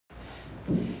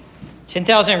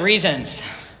10,000 Reasons,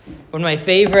 one of my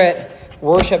favorite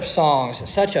worship songs.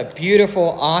 Such a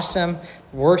beautiful, awesome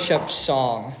worship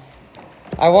song.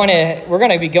 We're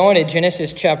going to be going to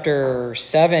Genesis chapter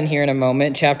 7 here in a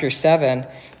moment, chapter 7.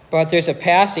 But there's a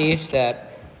passage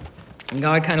that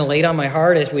God kind of laid on my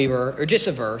heart or just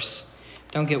a verse,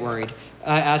 don't get worried,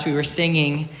 as we were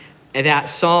singing that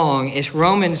song. It's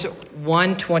Romans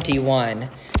 1:21.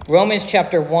 Romans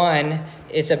chapter 1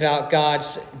 is about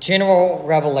God's general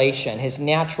revelation, his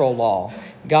natural law.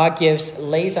 God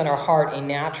lays on our heart a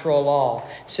natural law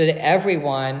so that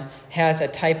everyone has a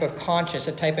type of conscience,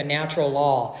 a type of natural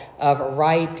law of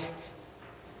right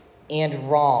and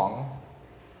wrong.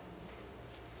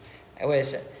 I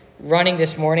was running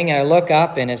this morning and I look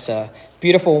up and it's a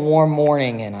beautiful warm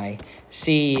morning and I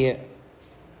see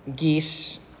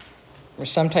geese or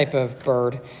some type of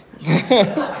bird.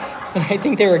 I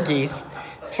think they were geese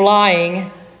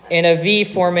flying in a V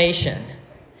formation.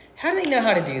 How do they know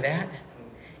how to do that?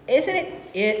 Isn't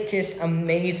it just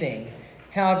amazing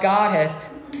how God has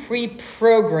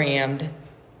pre-programmed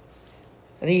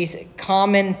these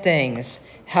common things,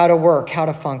 how to work, how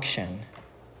to function.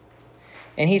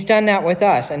 And he's done that with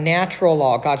us, a natural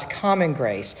law, God's common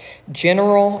grace,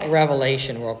 general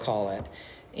revelation, we'll call it.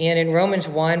 And in Romans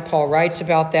 1, Paul writes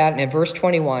about that. And in verse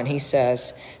 21, he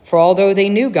says, "For although they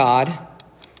knew God,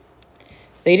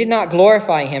 they did not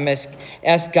glorify him as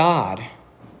God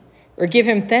or give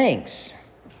him thanks."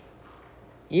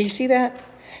 You see that?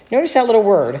 Notice that little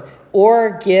word,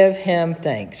 or give him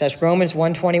thanks. That's Romans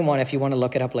 1:21 if you want to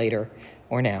look it up later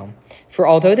or now. For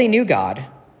although they knew God,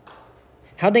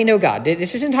 how'd they know God?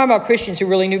 This isn't talking about Christians who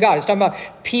really knew God. It's talking about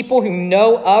people who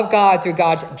know of God through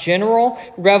God's general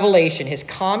revelation, his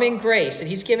common grace that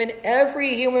he's given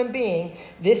every human being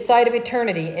this side of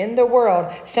eternity in the world,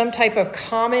 some type of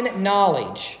common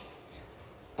knowledge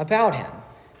about him.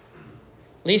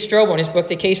 Lee Strobel, in his book,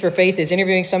 The Case for Faith, is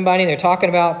interviewing somebody, and they're talking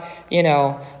about,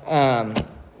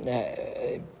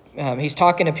 he's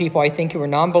talking to people, I think, who were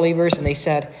non-believers, and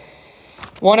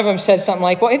one of them said something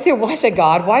like, well, if there was a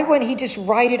God, why wouldn't he just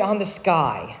write it on the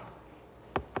sky?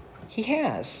 He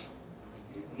has.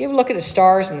 You ever look at the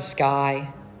stars in the sky?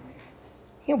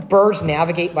 Birds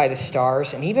navigate by the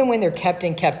stars, and even when they're kept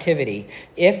in captivity,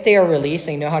 if they are released,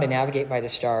 they know how to navigate by the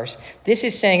stars. This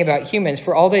is saying about humans,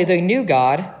 for although they knew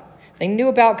God, they knew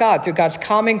about God through God's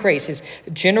common grace, his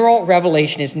general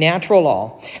revelation, his natural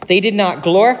law. They did not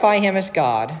glorify him as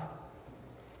God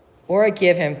or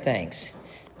give him thanks.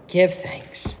 Give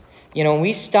thanks. When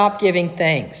we stop giving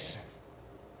thanks,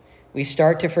 we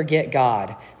start to forget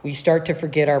God. We start to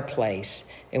forget our place,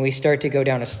 and we start to go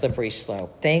down a slippery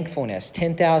slope. Thankfulness,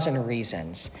 10,000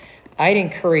 reasons. I'd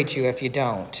encourage you, if you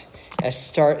don't,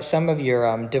 start some of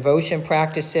your devotion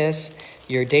practices,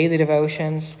 your daily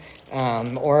devotions,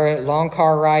 or long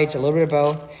car rides, a little bit of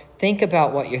both. Think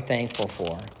about what you're thankful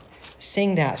for.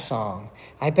 Sing that song.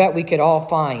 I bet we could all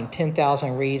find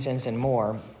 10,000 reasons and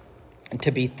more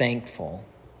to be thankful.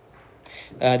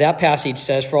 That passage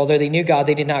says, for although they knew God,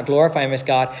 they did not glorify him as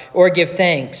God or give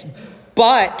thanks,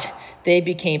 but they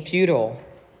became futile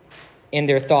in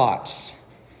their thoughts,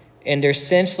 and their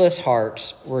senseless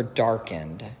hearts were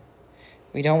darkened.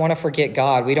 We don't want to forget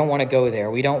God. We don't want to go there.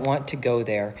 We don't want to go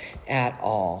there at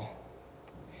all.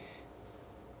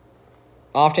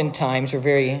 Oftentimes, we're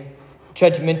very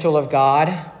judgmental of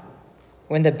God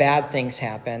when the bad things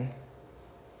happen.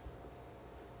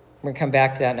 We're going to come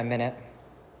back to that in a minute.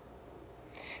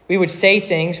 We would say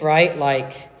things, right,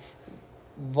 like,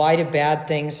 why do bad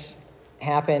things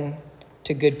happen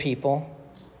to good people?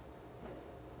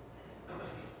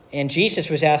 And Jesus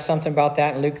was asked something about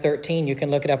that in Luke 13. You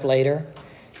can look it up later.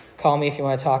 Call me if you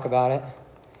want to talk about it.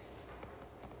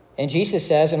 And Jesus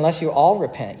says, unless you all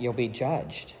repent, you'll be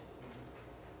judged.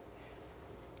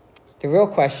 The real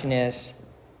question is,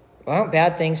 why don't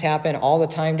bad things happen all the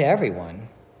time to everyone?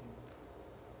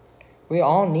 We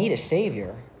all need a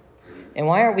Savior. And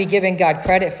why aren't we giving God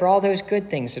credit for all those good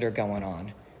things that are going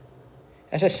on?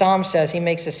 As the psalm says, he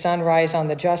makes the sun rise on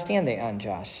the just and the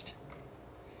unjust.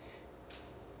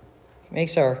 He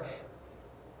makes so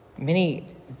many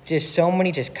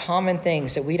common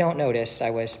things that we don't notice. I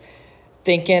was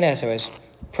thinking as I was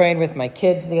praying with my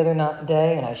kids the other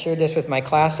day, and I shared this with my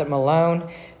class at Malone,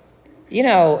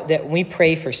 that we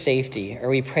pray for safety or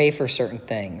we pray for certain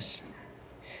things.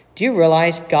 Do you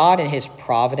realize God in his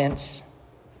providence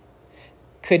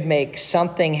could make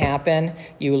something happen?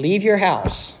 You leave your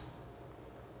house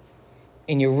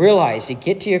and you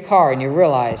get to your car and you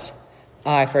realize,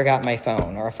 I forgot my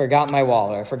phone, or I forgot my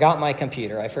wallet, or I forgot my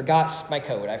computer, I forgot my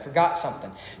code, I forgot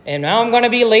something. And now I'm going to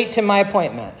be late to my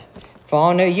appointment. For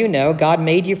all you know, God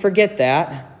made you forget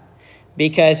that.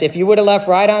 Because if you would have left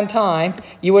right on time,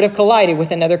 you would have collided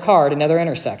with another car at another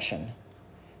intersection.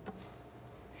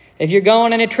 If you're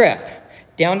going on a trip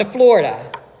down to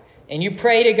Florida and you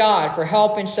pray to God for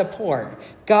help and support,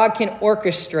 God can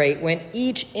orchestrate when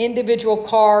each individual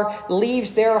car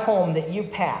leaves their home that you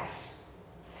pass,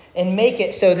 and make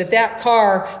it so that that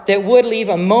car that would leave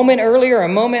a moment earlier, a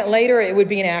moment later, it would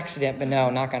be an accident. But no,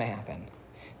 not going to happen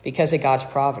because of God's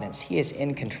providence. He is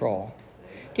in control.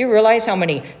 Do you realize how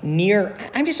many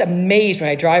I'm just amazed when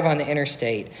I drive on the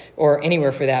interstate or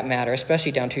anywhere for that matter,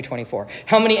 especially down 224,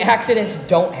 how many accidents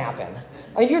don't happen.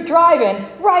 I mean, you're driving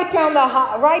right down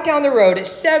the road at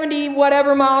 70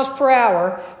 whatever miles per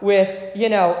hour with,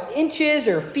 inches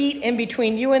or feet in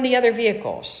between you and the other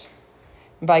vehicles.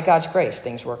 And by God's grace,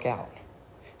 things work out.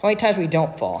 How many times we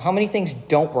don't fall? How many things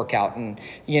don't work out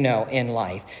in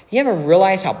life? You ever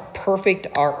realize how perfect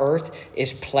our Earth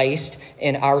is placed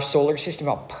in our solar system?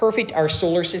 How perfect our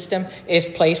solar system is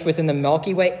placed within the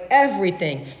Milky Way?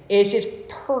 Everything is just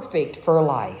perfect for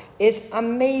life. It's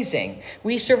amazing.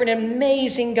 We serve an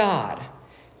amazing God,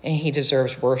 and he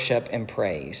deserves worship and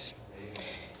praise.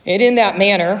 And in that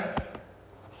manner,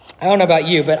 I don't know about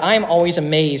you, but I'm always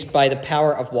amazed by the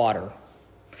power of water.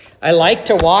 I like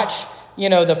to watch,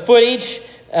 the footage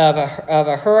of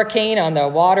a hurricane on the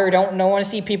water. Don't want to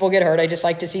see people get hurt. I just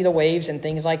like to see the waves and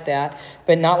things like that,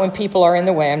 but not when people are in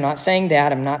the way. I'm not saying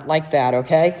that. I'm not like that,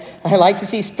 okay? I like to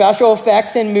see special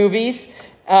effects in movies.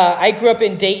 I grew up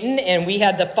in Dayton, and we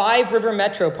had the 5 river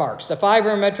metro parks.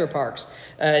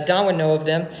 Don would know of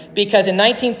them, because in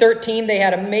 1913, they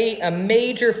had a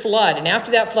major flood. And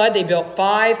after that flood, they built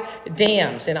 5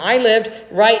 dams. And I lived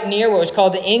right near what was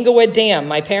called the Inglewood Dam.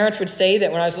 My parents would say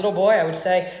that when I was a little boy, I would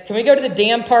say, "Can we go to the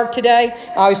dam park today?"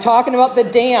 I was talking about the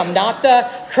dam, not the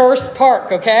cursed park,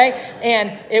 okay?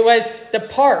 And it was the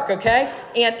park, okay?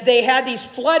 And they had these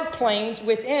floodplains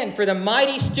within for the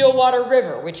mighty Stillwater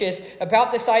River, which is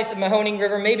about the size of the Mahoning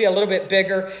River, maybe a little bit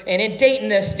bigger. And in Dayton,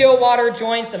 the Stillwater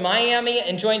joins the Miami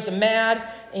and joins the Mad.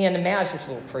 And the Mad is this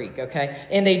little creek, okay?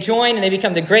 And they join and they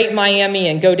become the Great Miami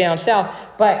and go down south.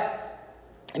 But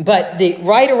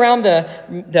right around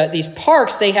these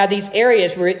parks, they had these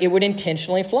areas where it would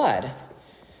intentionally flood.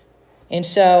 And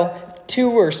so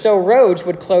 2 or so roads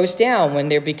would close down when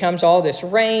there becomes all this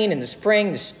rain in the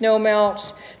spring, the snow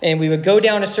melts, and we would go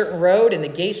down a certain road and the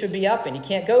gates would be up and you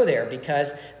can't go there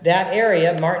because that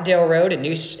area, Martindale Road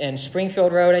and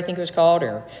Springfield Road, I think it was called,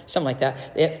 or something like that,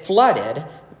 it flooded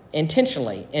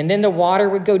intentionally. And then the water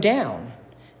would go down.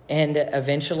 And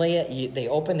eventually they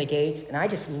opened the gates, and I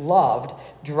just loved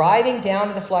driving down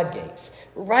to the floodgates,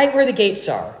 right where the gates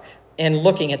are, and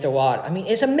looking at the water. I mean,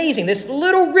 it's amazing. This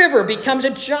little river becomes a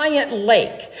giant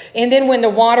lake. And then when the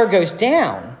water goes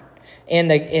down and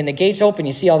the gates open,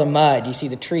 you see all the mud. You see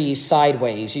the trees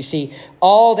sideways. You see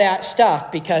all that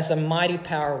stuff because of the mighty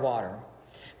power of water.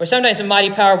 Or sometimes the mighty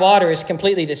power of water is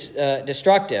completely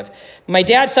destructive. My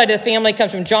dad's side of the family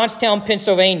comes from Johnstown,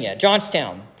 Pennsylvania.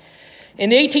 Johnstown. In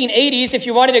the 1880s, if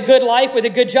you wanted a good life with a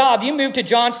good job, you moved to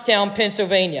Johnstown,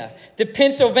 Pennsylvania. The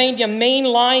Pennsylvania Main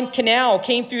Line Canal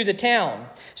came through the town.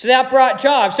 So that brought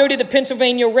jobs. So did the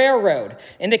Pennsylvania Railroad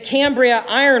and the Cambria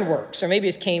Iron Works. Or maybe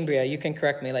it's Cambria. You can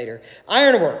correct me later.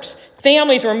 Iron Works.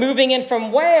 Families were moving in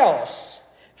from Wales,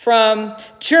 from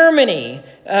Germany.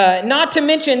 Not to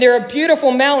mention there are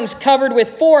beautiful mountains covered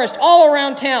with forest all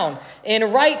around town.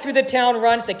 And right through the town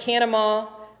runs the Kanawha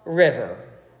River.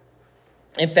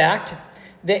 In fact,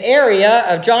 the area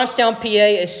of Johnstown, PA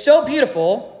is so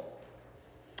beautiful,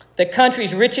 the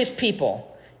country's richest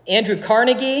people, Andrew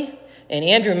Carnegie and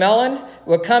Andrew Mellon,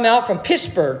 would come out from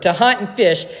Pittsburgh to hunt and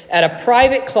fish at a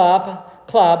private club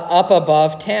up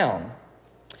above town.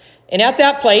 And at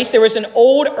that place, there was an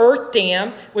old earth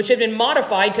dam which had been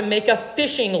modified to make a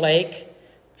fishing lake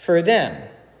for them.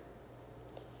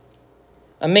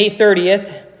 On May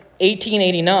 30th,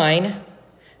 1889,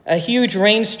 a huge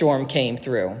rainstorm came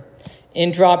through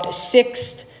and dropped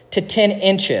 6 to 10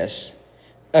 inches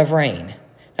of rain.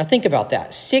 Now think about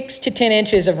that. 6 to 10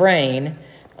 inches of rain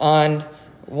on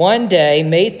one day,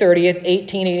 May 30th,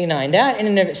 1889. That in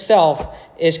and of itself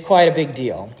is quite a big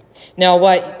deal. Now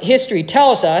what history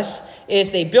tells us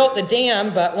is they built the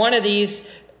dam, but one of these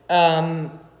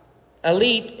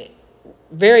elite,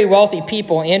 very wealthy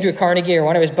people, Andrew Carnegie or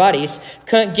one of his buddies,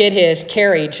 couldn't get his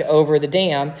carriage over the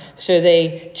dam, so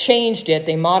they changed it,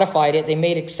 they modified it, they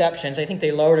made exceptions. I think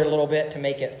they lowered it a little bit to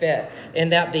make it fit,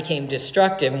 and that became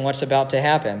destructive in what's about to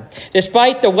happen.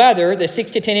 Despite the weather, the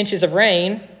 6 to 10 inches of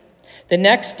rain, the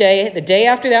next day, the day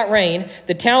after that rain,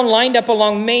 the town lined up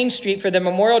along Main Street for the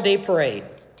Memorial Day Parade.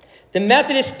 The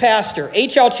Methodist pastor,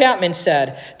 H.L. Chapman,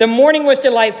 said, "The morning was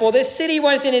delightful. The city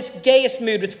was in its gayest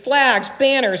mood with flags,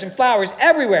 banners, and flowers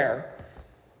everywhere.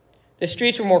 The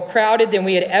streets were more crowded than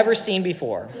we had ever seen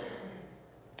before."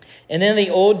 And then the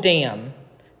old dam,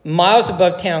 miles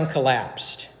above town,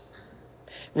 collapsed,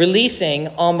 releasing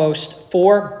almost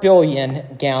 4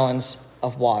 billion gallons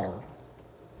of water.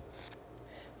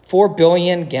 4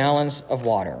 billion gallons of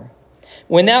water.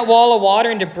 When that wall of water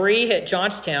and debris hit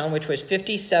Johnstown, which was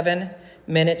 57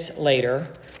 minutes later,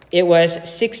 it was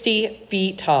 60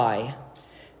 feet high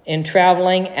and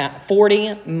traveling at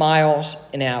 40 miles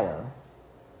an hour.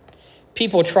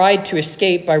 People tried to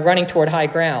escape by running toward high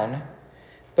ground,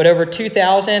 but over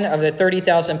 2,000 of the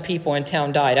 30,000 people in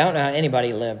town died. I don't know how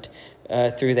anybody lived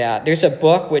through that. There's a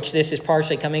book, which this is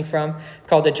partially coming from,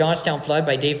 called The Johnstown Flood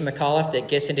by David McAuliffe that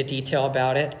gets into detail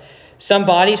about it. Some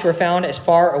bodies were found as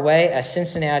far away as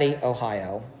Cincinnati,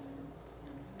 Ohio,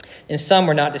 and some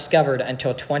were not discovered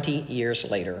until 20 years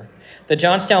later. The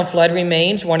Johnstown flood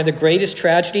remains one of the greatest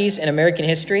tragedies in American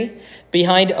history,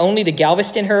 behind only the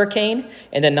Galveston hurricane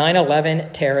and the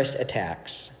 9/11 terrorist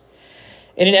attacks.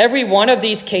 And in every one of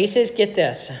these cases, get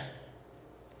this,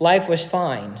 life was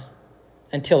fine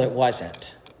until it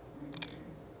wasn't.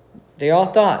 They all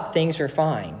thought things were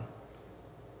fine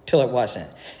till it wasn't.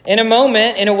 In a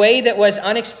moment, in a way that was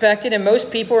unexpected and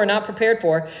most people were not prepared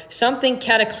for, something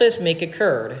cataclysmic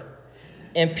occurred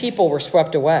and people were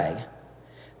swept away.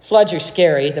 Floods are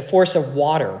scary. The force of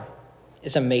water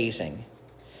is amazing.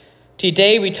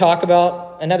 Today we talk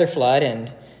about another flood,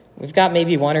 and we've got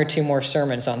maybe 1 or 2 more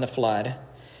sermons on the flood.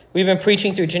 We've been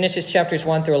preaching through Genesis chapters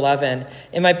 1 through 11,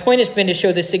 and my point has been to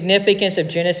show the significance of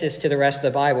Genesis to the rest of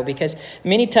the Bible, because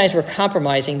many times we're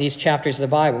compromising these chapters of the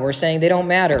Bible. We're saying they don't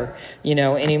matter,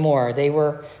 anymore. They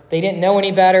didn't know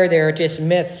any better. They're just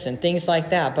myths and things like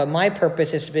that. But my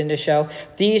purpose has been to show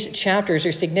these chapters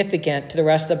are significant to the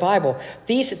rest of the Bible.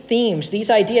 These themes, these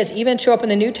ideas even show up in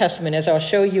the New Testament, as I'll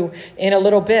show you in a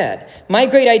little bit. My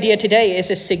great idea today is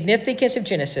the significance of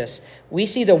Genesis. We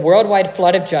see the worldwide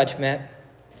flood of judgment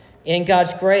in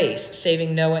God's grace,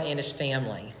 saving Noah and his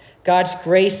family. God's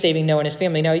grace saving Noah and his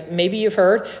family. Now, maybe you've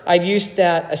heard, I've used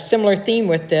a similar theme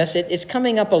with this. It's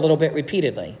coming up a little bit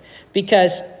repeatedly,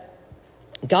 because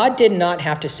God did not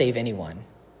have to save anyone.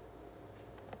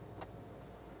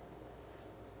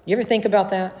 You ever think about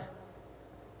that?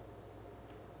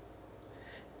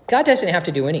 God doesn't have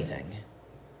to do anything.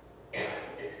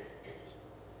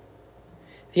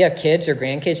 If you have kids or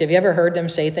grandkids, have you ever heard them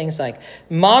say things like,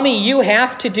 "Mommy, you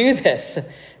have to do this,"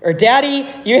 or "Daddy,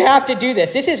 you have to do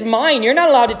this. This is mine. You're not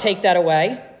allowed to take that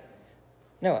away."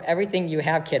 No, everything you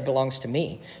have, kid, belongs to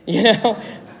me. We don't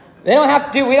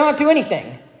have to do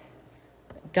anything.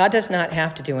 God does not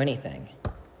have to do anything.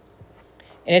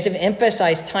 And as I've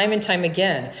emphasized time and time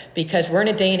again, because we're in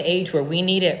a day and age where we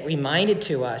need it reminded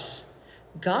to us,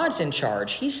 God's in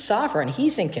charge. He's sovereign.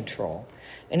 He's in control.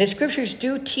 And the scriptures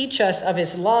do teach us of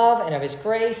his love and of his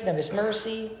grace and of his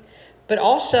mercy, but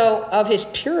also of his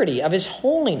purity, of his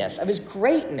holiness, of his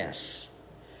greatness,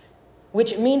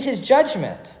 which means his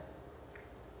judgment.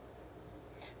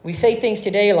 We say things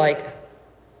today like,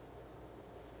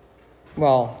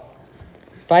 well,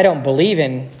 if I don't believe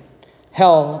in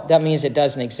hell, that means it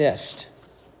doesn't exist.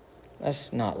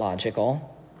 That's not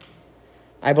logical.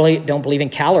 I don't believe in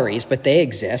calories, but they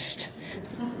exist.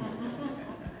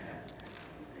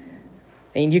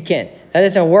 And that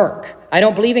doesn't work. I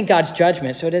don't believe in God's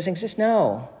judgment, so it doesn't exist.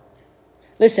 No.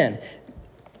 Listen,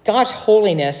 God's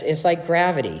holiness is like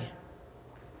gravity.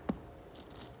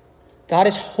 God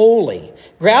is holy.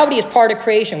 Gravity is part of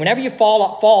creation. Whenever you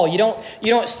fall, you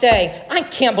don't say, "I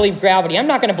can't believe gravity. I'm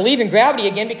not going to believe in gravity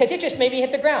again because it just made me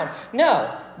hit the ground."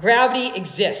 No, gravity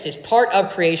exists. It's part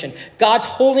of creation. God's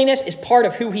holiness is part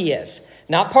of who he is.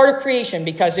 Not part of creation,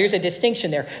 because there's a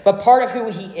distinction there, but part of who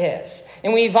he is.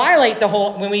 And when we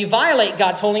violate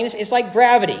God's holiness, it's like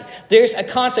gravity. There's a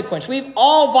consequence. We've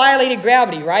all violated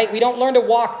gravity, right? We don't learn to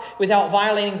walk without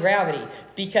violating gravity,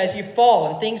 because you fall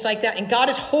and things like that. And God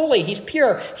is holy. He's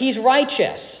pure. He's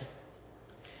righteous.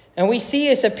 And we see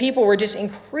as a people, we're just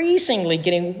increasingly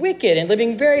getting wicked and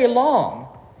living very long.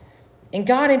 And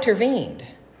God intervened.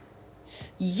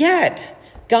 Yet,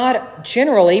 God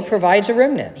generally provides a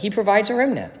remnant. He provides a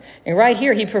remnant. And right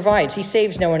here, he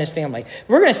saves Noah and his family.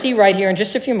 We're going to see right here in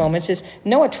just a few moments is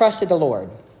Noah trusted the Lord.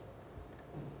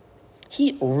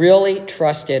 He really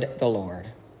trusted the Lord.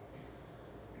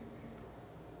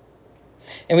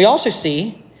 And we also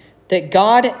see that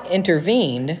God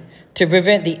intervened to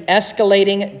prevent the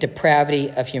escalating depravity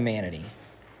of humanity.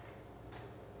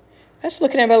 That's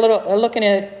looking at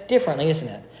it differently, isn't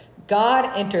it?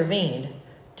 God intervened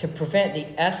to prevent the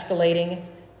escalating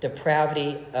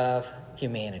depravity of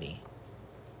humanity.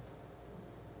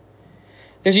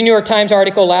 There's a New York Times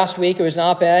article last week. It was an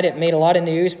op-ed. It made a lot of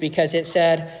news because it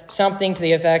said something to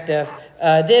the effect of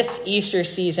this Easter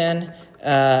season,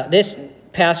 this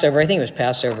Passover, I think it was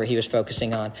Passover he was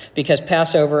focusing on, because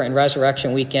Passover and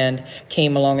Resurrection Weekend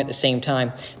came along at the same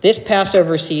time. This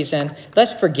Passover season,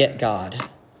 let's forget God.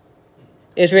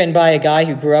 It's written by a guy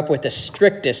who grew up with the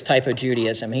strictest type of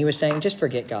Judaism. He was saying, just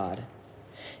forget God.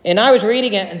 And I was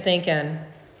reading it and thinking,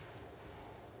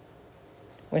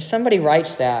 when somebody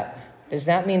writes that, does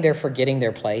that mean they're forgetting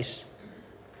their place?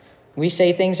 We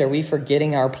say things, are we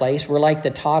forgetting our place? We're like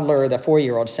the toddler or the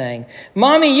 4-year-old saying,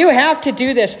 Mommy, you have to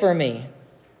do this for me.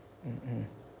 Mm-mm.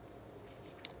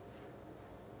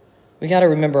 We got to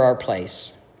remember our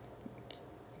place.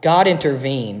 God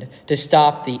intervened to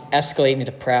stop the escalating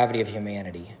depravity of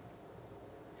humanity.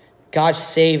 God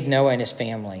saved Noah and his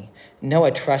family.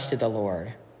 Noah trusted the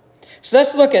Lord. So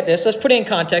let's look at this. Let's put it in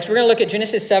context. We're going to look at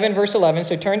Genesis 7, verse 11.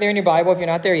 So turn there in your Bible if you're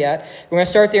not there yet. We're going to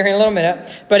start there in a little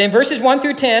minute. But in verses 1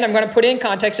 through 10, I'm going to put it in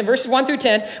context. In verses 1 through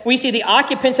 10, we see the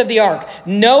occupants of the ark.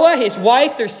 Noah, his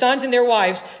wife, their sons, and their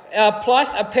wives,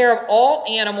 plus a pair of all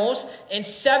animals and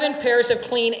 7 pairs of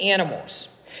clean animals.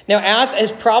 Now, as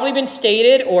has probably been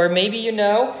stated, or maybe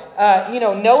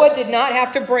Noah did not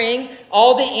have to bring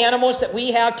all the animals that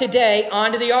we have today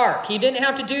onto the ark. He didn't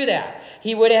have to do that.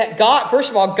 He would have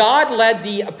first of all, God led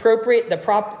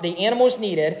the animals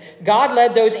needed. God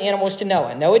led those animals to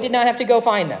Noah. Noah did not have to go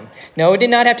find them. Noah did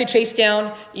not have to chase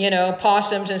down,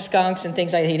 possums and skunks and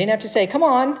things like that. He didn't have to say,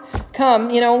 come,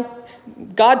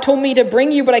 God told me to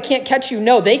bring you, but I can't catch you.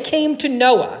 No, they came to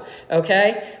Noah,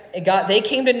 okay? They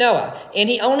came to Noah, and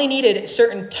he only needed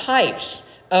certain types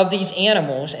of these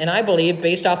animals, and I believe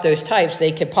based off those types,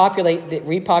 they could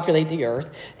repopulate the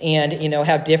earth and,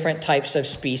 have different types of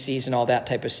species and all that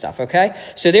type of stuff, okay?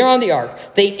 So they're on the ark.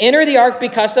 They enter the ark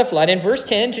because of the flood. In verse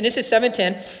 10, Genesis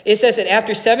 7:10, it says that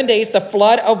after 7 days, the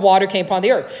flood of water came upon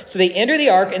the earth. So they enter the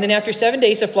ark, and then after 7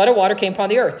 days, the flood of water came upon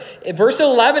the earth. Verse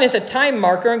 11 is a time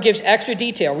marker and gives extra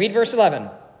detail. Read verse 11.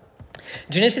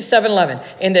 Genesis 7:11,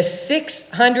 in the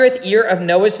 600th year of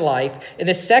Noah's life, in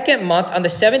the 2nd month, on the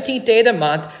 17th day of the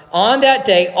month, on that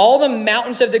day, all the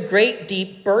mountains of the great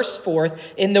deep burst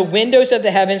forth, and the windows of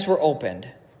the heavens were opened.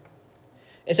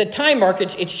 It's a time mark.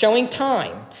 It's showing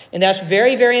time. And that's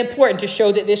very, very important to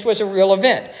show that this was a real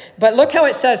event. But look how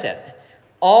it says it.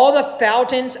 All the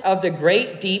fountains of the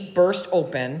great deep burst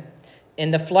open,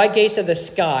 and the floodgates of the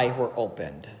sky were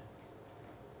opened.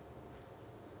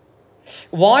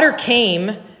 Water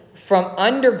came from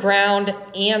underground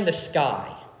and the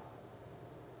sky.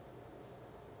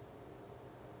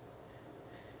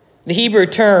 The Hebrew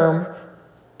term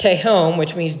tehom,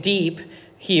 which means deep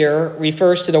here,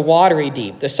 refers to the watery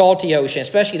deep, the salty ocean,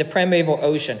 especially the primeval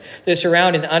ocean that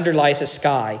surrounds and underlies the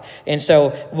sky. And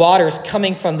so water is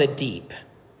coming from the deep.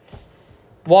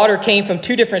 Water came from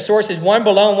 2 different sources, one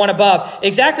below and one above.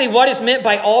 Exactly what is meant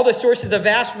by all the sources of the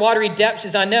vast watery depths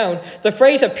is unknown. The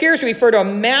phrase appears to refer to a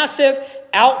massive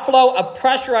outflow of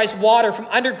pressurized water from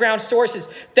underground sources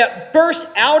that burst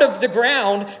out of the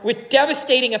ground with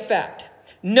devastating effect.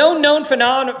 No known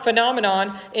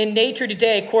phenomenon in nature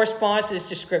today corresponds to this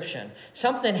description.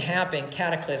 Something happened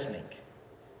cataclysmic.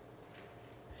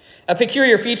 A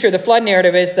peculiar feature of the flood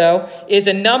narrative is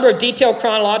a number of detailed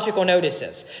chronological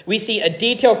notices. We see a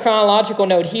detailed chronological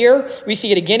note here. We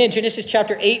see it again in Genesis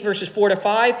chapter 8, verses 4 to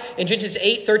 5, and Genesis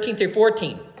 8, 13 through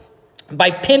 14.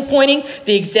 By pinpointing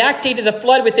the exact date of the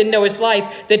flood within Noah's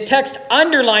life, the text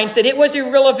underlines that it was a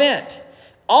real event.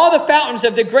 All the fountains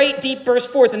of the great deep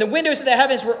burst forth, and the windows of the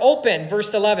heavens were open,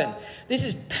 verse 11. This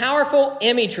is powerful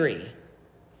imagery,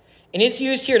 and it's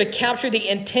used here to capture the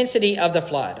intensity of the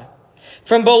flood.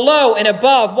 From below and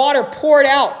above, water poured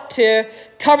out to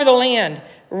cover the land.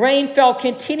 Rain fell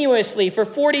continuously for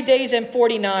 40 days and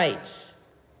 40 nights.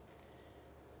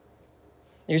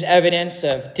 There's evidence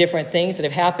of different things that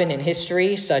have happened in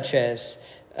history, such as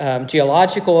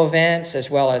geological events, as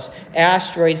well as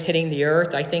asteroids hitting the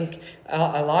earth. I think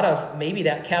a lot of maybe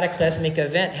that cataclysmic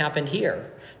event happened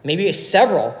here. Maybe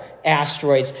several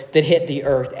asteroids that hit the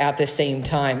earth at the same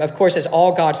time. Of course, as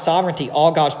all God's sovereignty, all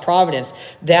God's providence,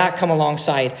 that come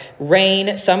alongside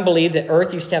rain. Some believe that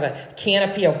earth used to have a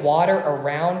canopy of water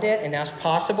around it, and that's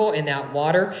possible, and that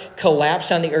water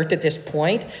collapsed on the earth at this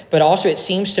point. But also it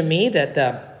seems to me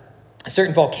that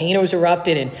certain volcanoes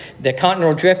erupted and the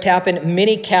continental drift happened.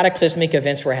 Many cataclysmic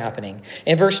events were happening.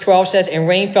 And verse 12 says, and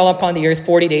rain fell upon the earth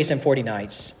 40 days and 40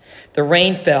 nights. The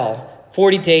rain fell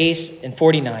 40 days and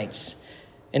 40 nights.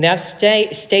 And that's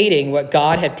stating what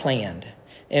God had planned.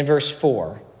 In verse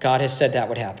 4, God has said that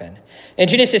would happen. In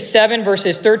Genesis 7,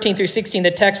 verses 13 through 16,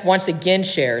 the text once again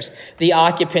shares the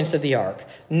occupants of the ark.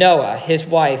 Noah, his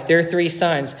wife, their 3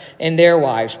 sons, and their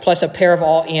wives, plus a pair of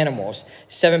all animals,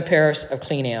 7 pairs of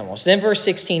clean animals. Then verse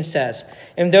 16 says,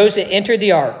 and those that entered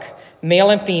the ark, male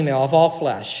and female of all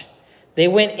flesh, they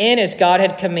went in as God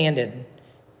had commanded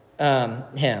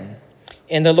him,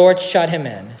 and the Lord shut him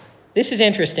in. This is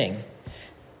interesting.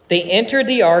 They entered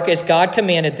the ark as God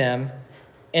commanded them,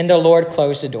 and the Lord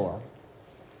closed the door.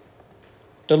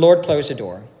 The Lord closed the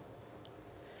door.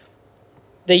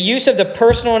 The use of the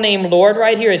personal name Lord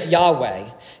right here is Yahweh,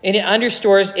 and it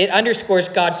underscores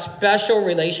God's special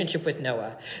relationship with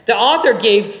Noah. The author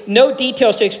gave no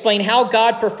details to explain how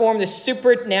God performed the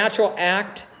supernatural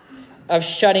act of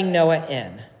shutting Noah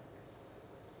in.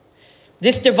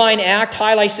 This divine act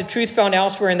highlights the truth found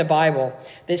elsewhere in the Bible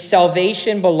that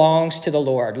salvation belongs to the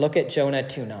Lord. Look at Jonah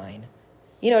 2:9.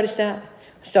 You notice that?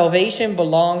 Salvation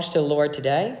belongs to the Lord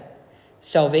today.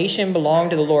 Salvation belonged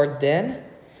to the Lord then.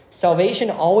 Salvation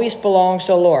always belongs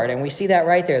to the Lord. And we see that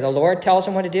right there. The Lord tells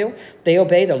them what to do. They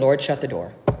obey. The Lord shut the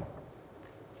door.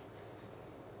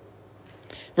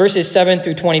 Verses 7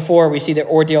 through 24, we see the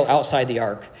ordeal outside the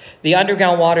ark. The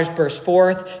underground waters burst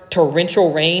forth.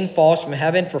 Torrential rain falls from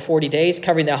heaven for 40 days,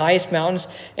 covering the highest mountains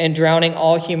and drowning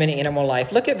all human and animal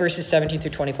life. Look at verses 17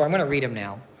 through 24. I'm going to read them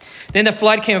now. Then the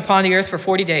flood came upon the earth for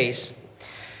 40 days.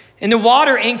 And the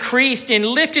water increased and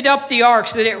lifted up the ark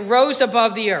so that it rose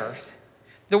above the earth.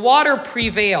 The water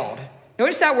prevailed.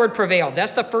 Notice that word prevailed.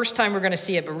 That's the first time we're going to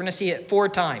see it, but we're going to see it 4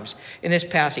 times in this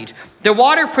passage. The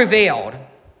water prevailed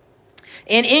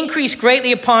and increased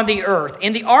greatly upon the earth,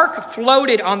 and the ark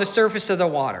floated on the surface of the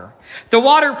water. The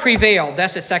water prevailed,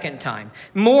 that's the second time,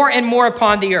 more and more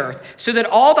upon the earth, so that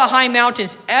all the high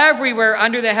mountains everywhere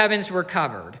under the heavens were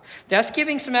covered. That's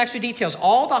giving some extra details.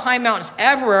 All the high mountains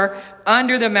everywhere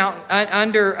under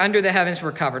the heavens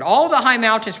were covered. All the high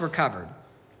mountains were covered.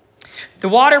 The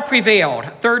water prevailed,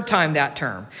 third time that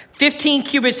term, 15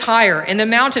 cubits higher, and the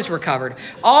mountains were covered.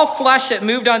 All flesh that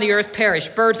moved on the earth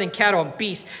perished, birds and cattle and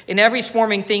beasts, and every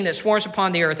swarming thing that swarms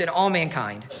upon the earth, and all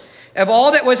mankind. Of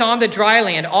all that was on the dry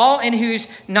land, all in whose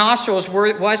nostrils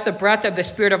was the breath of the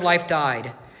Spirit of life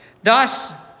died.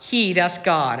 Thus he, that's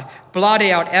God,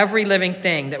 blotted out every living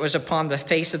thing that was upon the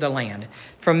face of the land,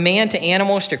 from man to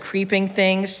animals to creeping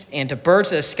things and to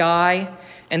birds of the sky,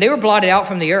 and they were blotted out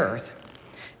from the earth.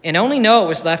 And only Noah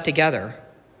was left together.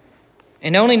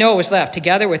 And only Noah was left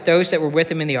together with those that were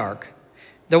with him in the ark.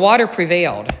 The water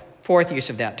prevailed, fourth use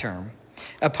of that term,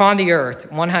 upon the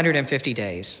earth 150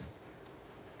 days.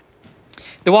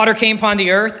 The water came upon the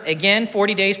earth, again,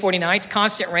 40 days, 40 nights,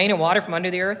 constant rain and water from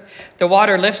under the earth. The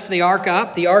water lifts the ark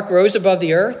up. The ark rose above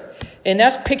the earth. And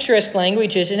that's picturesque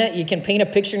language, isn't it? You can paint a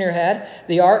picture in your head.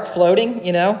 The ark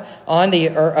floating, on the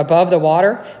or above the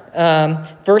water.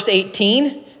 Verse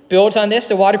 18 builds on this.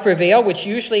 The water prevailed, which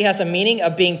usually has a meaning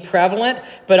of being prevalent,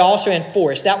 but also in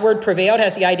force. That word prevailed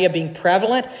has the idea of being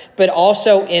prevalent, but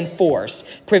also in force.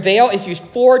 Prevail is used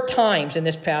 4 times in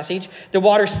this passage. The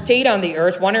water stayed on the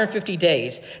earth 150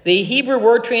 days. The Hebrew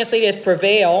word translated as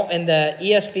prevail in the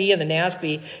ESV and the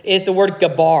NASB is the word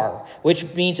gabar, which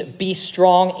means be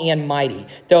strong and mighty.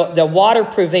 The water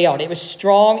prevailed. It was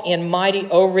strong and mighty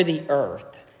over the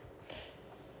earth.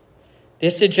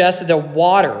 This suggests that the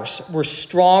waters were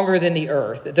stronger than the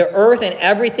earth. The earth and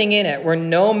everything in it were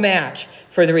no match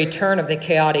for the return of the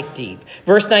chaotic deep.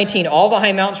 Verse 19, all the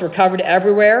high mountains were covered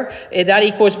everywhere. That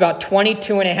equals about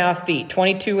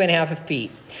 22.5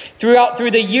 feet.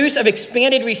 Through the use of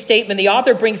expanded restatement, the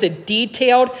author brings a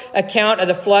detailed account of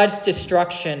the flood's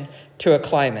destruction to a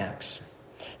climax.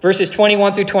 Verses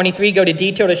 21 through 23 go to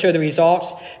detail to show the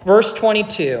results. Verse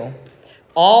 22,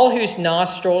 all whose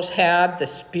nostrils had the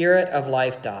Spirit of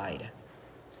life died.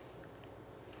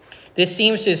 This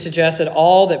seems to suggest that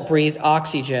all that breathed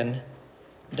oxygen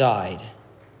died.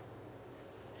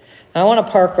 I want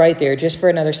to park right there just for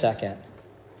another second.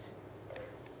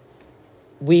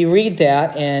 We read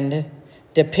that, and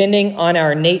depending on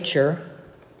our nature,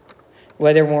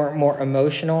 whether we're more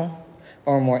emotional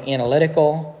or more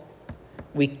analytical,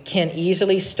 we can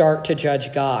easily start to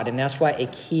judge God, and that's why I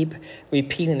keep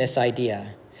repeating this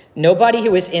idea. Nobody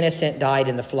who was innocent died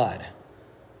in the flood,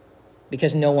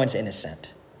 because no one's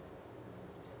innocent.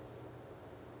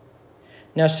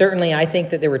 Now, certainly, I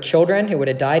think that there were children who would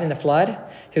have died in the flood,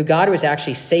 who God was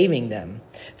actually saving them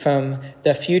from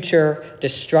the future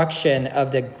destruction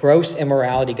of the gross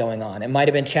immorality going on. There might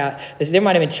have been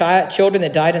children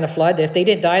that died in the flood. If they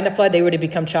didn't die in the flood, they would have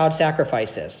become child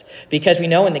sacrifices. Because we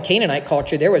know in the Canaanite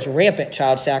culture, there was rampant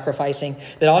child sacrificing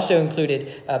that also included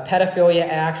pedophilia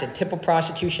acts and temple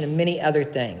prostitution and many other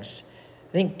things.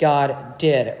 I think God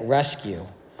did rescue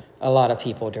a lot of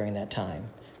people during that time,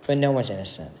 but no one's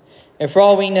innocent. And for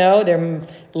all we know, there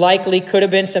likely could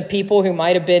have been some people who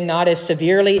might have been not as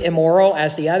severely immoral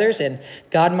as the others, and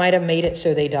God might have made it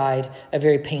so they died a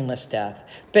very painless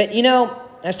death. But,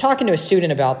 I was talking to a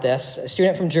student about this, a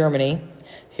student from Germany,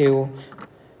 who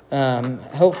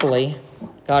hopefully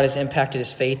God has impacted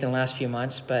his faith in the last few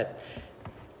months, but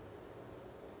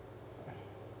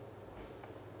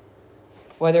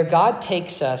whether God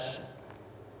takes us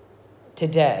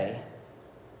today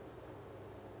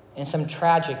in some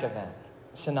tragic event,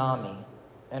 tsunami,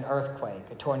 an earthquake,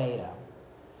 a tornado,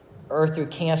 or through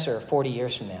cancer 40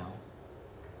 years from now,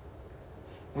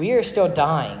 we are still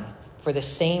dying for the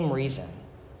same reason.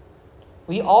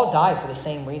 We all die for the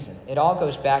same reason. It all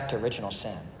goes back to original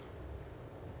sin.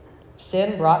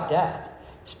 Sin brought death,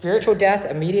 spiritual death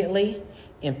immediately,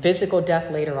 and physical death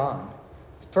later on.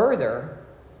 Further,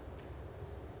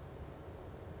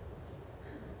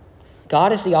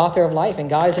 God is the author of life, and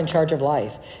God is in charge of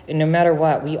life. And no matter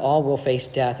what, we all will face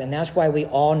death. And that's why we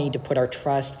all need to put our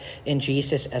trust in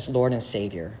Jesus as Lord and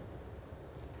Savior.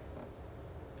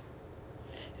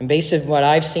 And based on what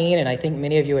I've seen, and I think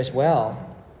many of you as well,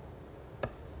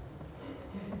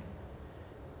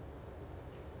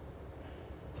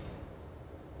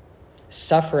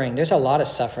 suffering, there's a lot of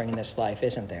suffering in this life,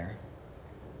 isn't there?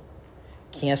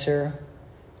 Cancer,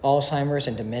 Alzheimer's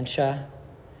and dementia,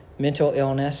 mental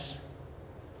illness,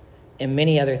 and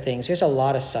many other things. There's a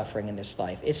lot of suffering in this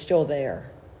life. It's still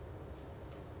there.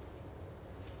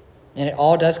 And it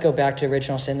all does go back to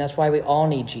original sin. That's why we all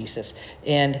need Jesus.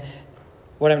 And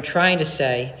what I'm trying to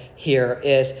say here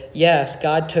is, yes,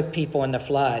 God took people in the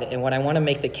flood. And what I want to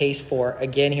make the case for,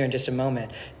 again here in just a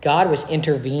moment, God was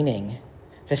intervening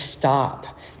to stop,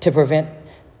 to prevent,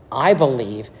 I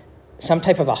believe, some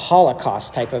type of a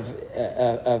Holocaust type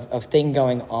of thing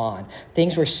going on.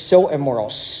 Things were so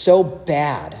immoral, so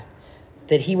bad,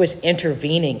 that he was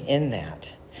intervening in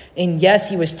that. And yes,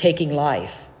 he was taking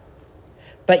life.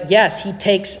 But yes,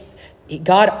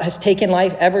 God has taken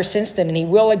life ever since then, and he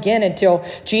will again until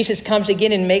Jesus comes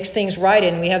again and makes things right,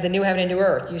 and we have the new heaven and new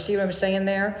earth. You see what I'm saying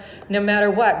there? No matter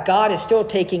what, God is still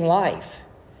taking life,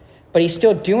 but he's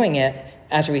still doing it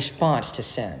as a response to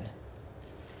sin.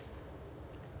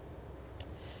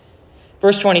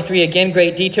 Verse 23, again,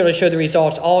 great detail to show the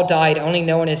results. All died, only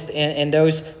Noah and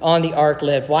those on the ark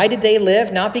lived. Why did they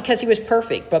live? Not because he was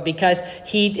perfect, but because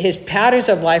his patterns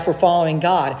of life were following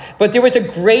God. But there was a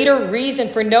greater reason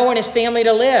for Noah and his family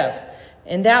to live,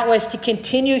 and that was to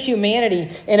continue humanity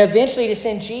and eventually to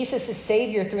send Jesus as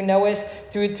Savior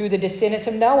through the descendants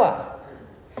of Noah.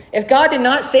 If God did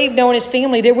not save Noah and his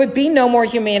family, there would be no more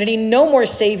humanity, no more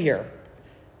Savior,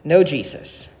 no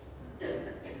Jesus.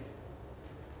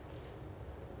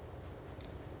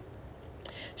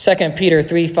 2 Peter 2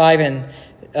 Peter 5 and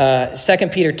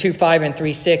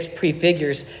 3:6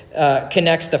 prefigures,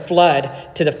 connects the flood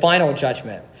to the final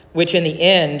judgment, which in the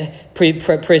end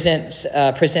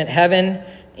present heaven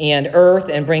and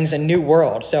earth and brings a new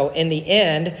world. So in the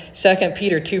end, 2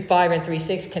 Peter 2, 5 and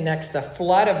 3:6 connects the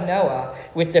flood of Noah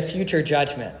with the future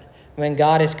judgment when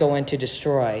God is going to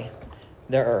destroy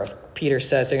the earth. Peter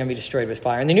says they're going to be destroyed with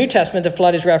fire. In the New Testament, the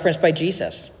flood is referenced by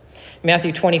Jesus.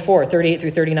 Matthew 24, 38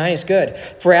 through 39 is good.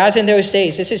 For as in those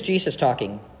days, this is Jesus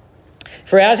talking.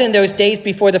 For as in those days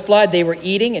before the flood, they were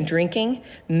eating and drinking,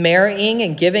 marrying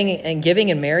and giving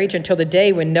in marriage until the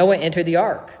day when Noah entered the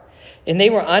ark. And they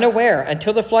were unaware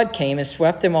until the flood came and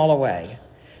swept them all away.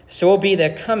 So will be the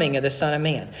coming of the Son of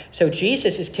Man. So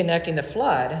Jesus is connecting the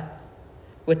flood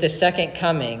with the second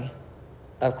coming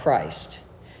of Christ.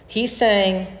 He's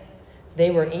saying they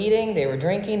were eating, they were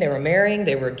drinking, they were marrying,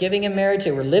 they were giving in marriage,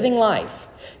 they were living life.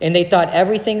 And they thought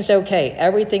everything's okay,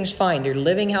 everything's fine. They're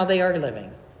living how they are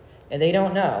living. And they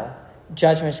don't know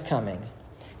judgment's coming.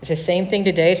 It's the same thing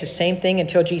today. It's the same thing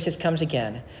until Jesus comes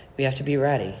again. We have to be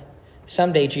ready.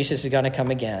 Someday Jesus is going to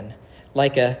come again,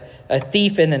 like a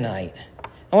thief in the night.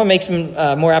 I want to make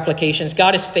some more applications.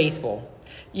 God is faithful.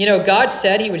 God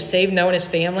said he would save Noah and his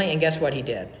family, and guess what he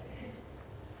did?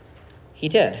 He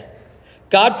did.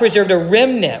 God preserved a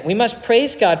remnant. We must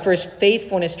praise God for his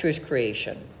faithfulness to his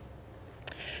creation.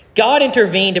 God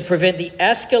intervened to prevent the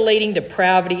escalating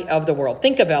depravity of the world.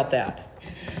 Think about that.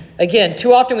 Again,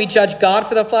 too often we judge God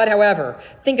for the flood. However,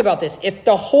 think about this. If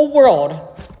the whole world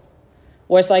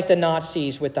was like the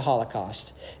Nazis with the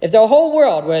Holocaust, if the whole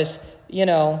world was,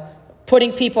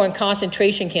 putting people in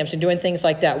concentration camps and doing things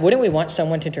like that, wouldn't we want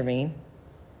someone to intervene?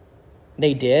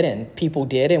 They did, and people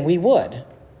did, and we would.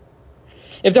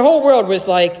 If the whole world was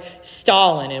like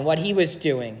Stalin and what he was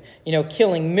doing,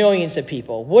 killing millions of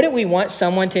people, wouldn't we want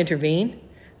someone to intervene?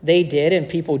 they did and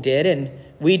people did, and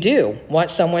we do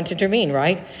want someone to intervene,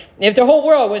 right? If the whole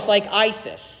world was like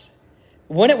ISIS,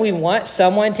 wouldn't we want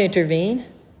someone to intervene?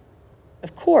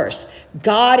 Of course.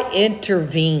 God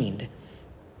intervened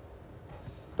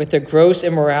with the gross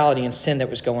immorality and sin that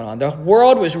was going on. The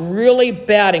world was really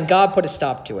bad, and God put a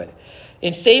stop to it.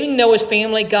 In saving Noah's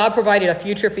family, God provided a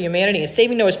future for humanity. In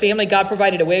saving Noah's family, God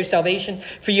provided a way of salvation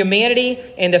for humanity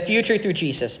and the future through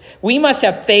Jesus. We must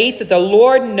have faith that the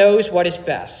Lord knows what is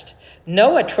best.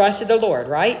 Noah trusted the Lord,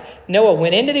 right? Noah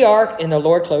went into the ark, and the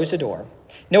Lord closed the door.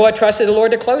 Noah trusted the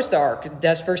Lord to close the ark.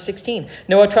 That's verse 16.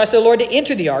 Noah trusted the Lord to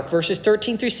enter the ark, verses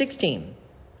 13 through 16.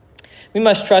 We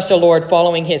must trust the Lord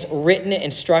following his written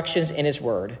instructions in his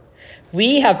word.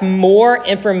 We have more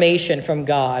information from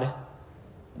God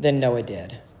than Noah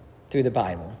did through the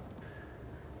Bible.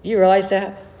 Do you realize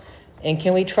that? And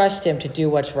can we trust him to do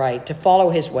what's right, to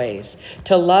follow his ways,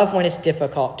 to love when it's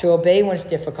difficult, to obey when it's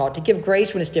difficult, to give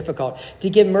grace when it's difficult, to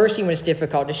give mercy when it's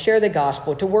difficult, to share the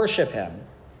gospel, to worship him,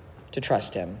 to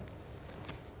trust him?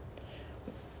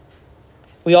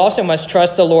 We also must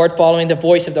trust the Lord following the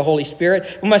voice of the Holy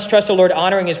Spirit. We must trust the Lord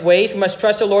honoring his ways. We must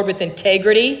trust the Lord with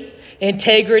integrity,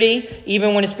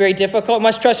 even when it's very difficult. We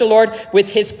must trust the Lord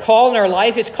with his call in our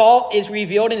life. His call is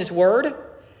revealed in his word.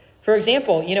 For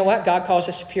example, you know what? God calls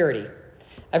us to purity.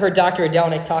 I've heard Dr.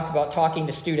 Adelnick talk about talking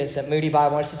to students at Moody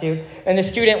Bible Institute, and the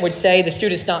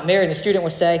student's not married, and the student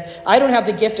would say, I don't have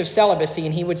the gift of celibacy,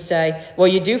 and he would say, well,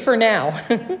 you do for now.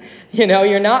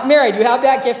 You're not married. You have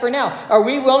that gift for now. Are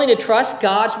we willing to trust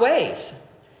God's ways?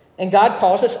 And God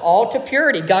calls us all to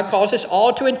purity. God calls us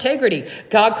all to integrity.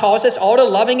 God calls us all to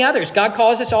loving others. God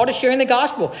calls us all to sharing the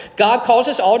gospel. God calls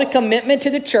us all to commitment to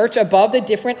the church above the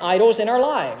different idols in our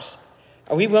lives.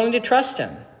 Are we willing to trust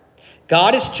him?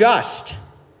 God is just,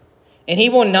 and he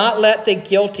will not let the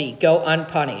guilty go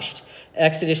unpunished.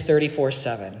 Exodus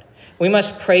 34:7. We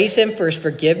must praise him for his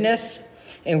forgiveness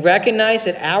and recognize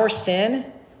that our sin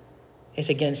is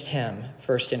against him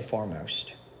first and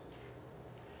foremost.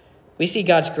 We see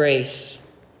God's grace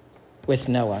with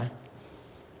Noah.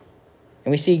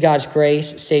 And we see God's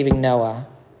grace saving Noah,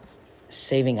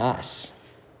 saving us.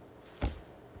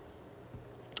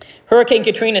 Hurricane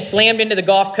Katrina slammed into the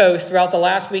Gulf Coast throughout the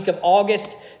last week of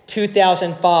August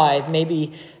 2005.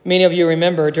 Maybe many of you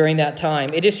remember during that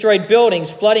time. It destroyed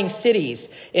buildings, flooding cities,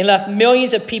 and left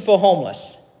millions of people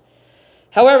homeless.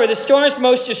 However, the storm's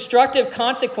most destructive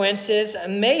consequences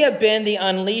may have been the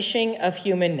unleashing of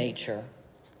human nature.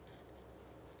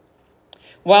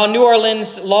 While New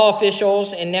Orleans law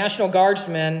officials and National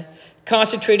Guardsmen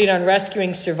concentrated on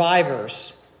rescuing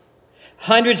survivors,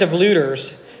 hundreds of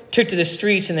looters took to the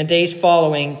streets in the days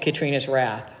following Katrina's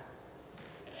wrath.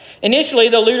 Initially,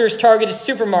 the looters targeted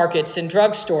supermarkets and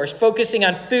drugstores, focusing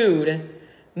on food,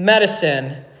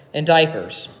 medicine, and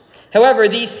diapers. However,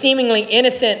 these seemingly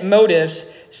innocent motives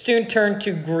soon turned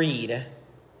to greed.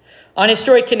 On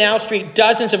historic Canal Street,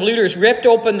 dozens of looters ripped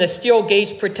open the steel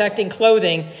gates protecting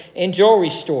clothing and jewelry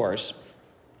stores.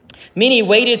 Many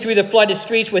waded through the flooded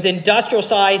streets with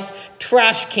industrial-sized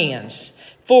trash cans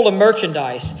full of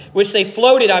merchandise, which they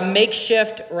floated on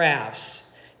makeshift rafts.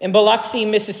 In Biloxi,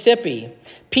 Mississippi,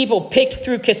 people picked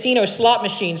through casino slot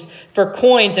machines for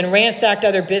coins and ransacked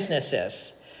other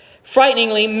businesses.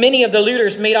 Frighteningly, many of the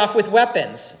looters made off with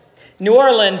weapons. New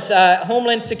Orleans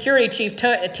Homeland Security Chief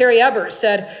Terry Ebert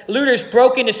said looters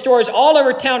broke into stores all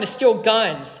over town to steal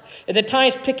guns. And the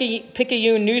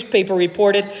Times-Picayune newspaper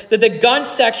reported that the gun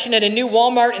section at a new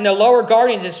Walmart in the Lower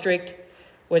Guardian District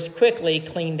was quickly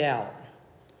cleaned out.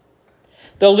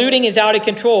 The looting is out of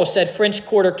control, said French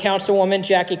Quarter Councilwoman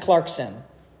Jackie Clarkson.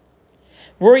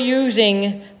 We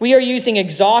are using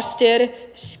exhausted,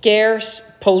 scarce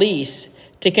police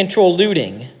to control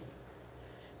looting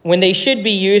when they should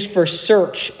be used for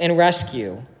search and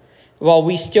rescue while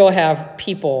we still have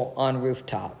people on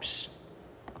rooftops.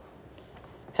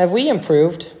 Have we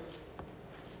improved?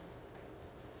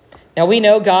 Now we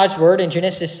know God's word in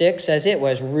Genesis 6 says it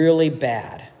was really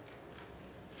bad.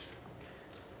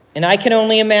 And I can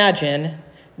only imagine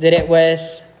that it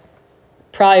was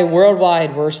probably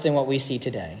worldwide worse than what we see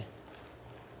today.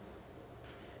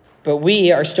 But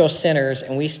we are still sinners,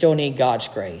 and we still need God's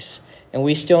grace. And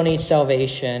we still need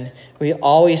salvation. We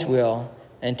always will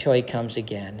until he comes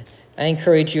again. I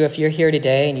encourage you, if you're here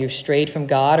today and you've strayed from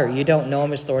God or you don't know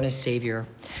him as Lord and Savior,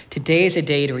 today is a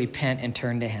day to repent and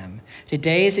turn to him.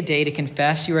 Today is a day to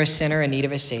confess you are a sinner in need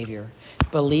of a Savior.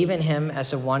 Believe in him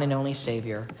as the one and only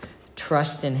Savior.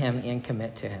 Trust in him and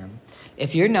commit to him.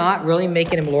 If you're not really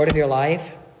making him Lord of your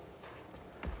life,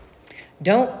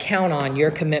 don't count on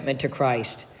your commitment to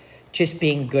Christ just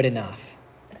being good enough.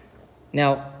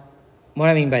 Now, What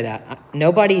do I mean by that?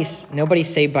 Nobody's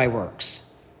saved by works.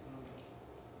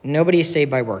 Nobody is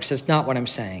saved by works. That's not what I'm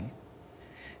saying.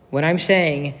 What I'm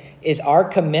saying is our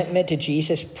commitment to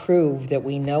Jesus proves that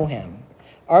we know him.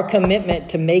 Our commitment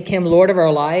to make him Lord of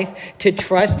our life, to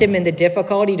trust him in the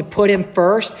difficulty, to put him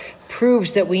first,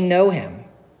 proves that we know him.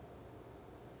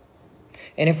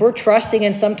 And if we're trusting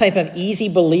in some type of easy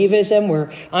believism where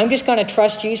I'm just going to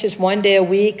trust Jesus one day a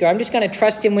week, or I'm just going to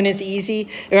trust him when it's easy,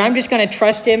 or I'm just going to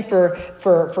trust him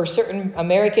for certain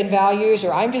American values,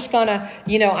 or I'm just going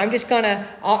to,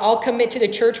 I'll commit to the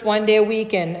church one day a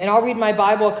week and I'll read my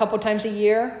Bible a couple times a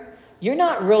year, you're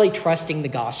not really trusting the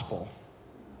gospel.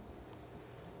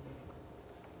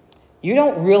 You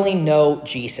don't really know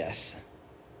Jesus.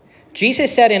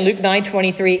 Jesus said in Luke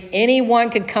 9:23, anyone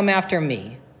can come after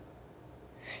me,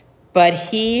 but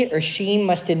he or she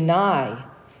must deny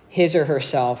his or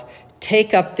herself,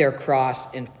 take up their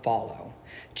cross, and follow.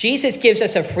 Jesus gives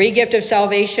us a free gift of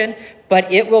salvation,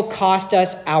 but it will cost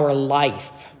us our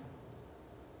life.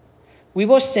 We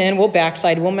will sin, we'll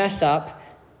backslide, we'll mess up,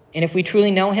 and if we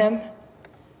truly know him,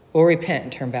 we'll repent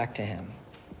and turn back to him.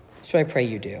 That's what I pray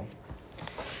you do.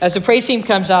 As the praise team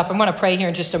comes up, I'm going to pray here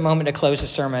in just a moment to close the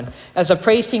sermon. As the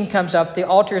praise team comes up, the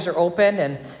altars are open,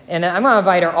 and I'm going to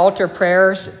invite our altar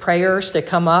prayers to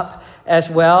come up as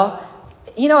well.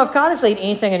 You know, if God has laid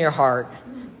anything in your heart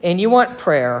and you want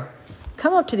prayer,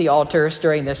 come up to the altars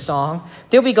during this song.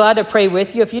 They'll be glad to pray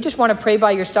with you. If you just want to pray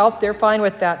by yourself, they're fine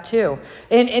with that too.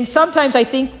 And sometimes I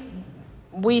think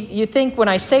you think when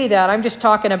I say that, I'm just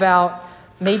talking about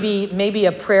maybe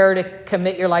a prayer to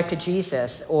commit your life to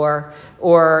Jesus, or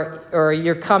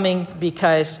you're coming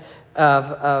because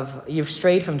of you've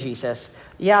strayed from Jesus.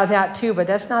 Yeah, that too, but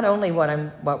that's not only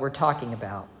what we're talking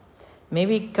about.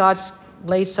 Maybe God's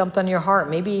laid something in your heart.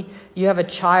 Maybe you have a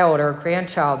child or a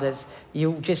grandchild that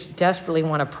you just desperately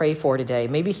want to pray for today.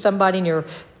 Maybe somebody in your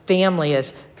family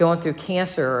is going through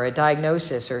cancer or a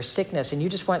diagnosis or sickness, and you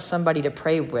just want somebody to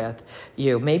pray with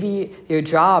you. Maybe your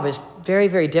job is very,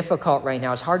 very difficult right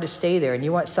now. It's hard to stay there, and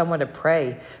you want someone to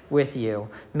pray with you.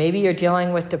 Maybe you're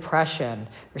dealing with depression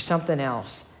or something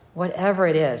else. Whatever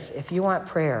it is, if you want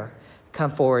prayer, come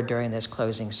forward during this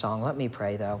closing song. Let me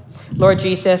pray, though. Lord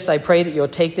Jesus, I pray that you'll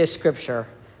take this scripture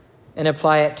and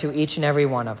apply it to each and every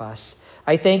one of us.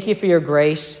 I thank you for your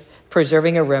grace,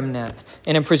 preserving a remnant,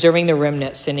 and in preserving the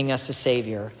remnant, sending us a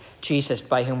Savior, Jesus,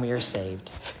 by whom we are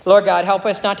saved. Lord God, help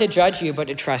us not to judge you, but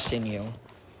to trust in you.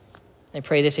 I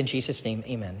pray this in Jesus' name.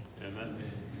 Amen.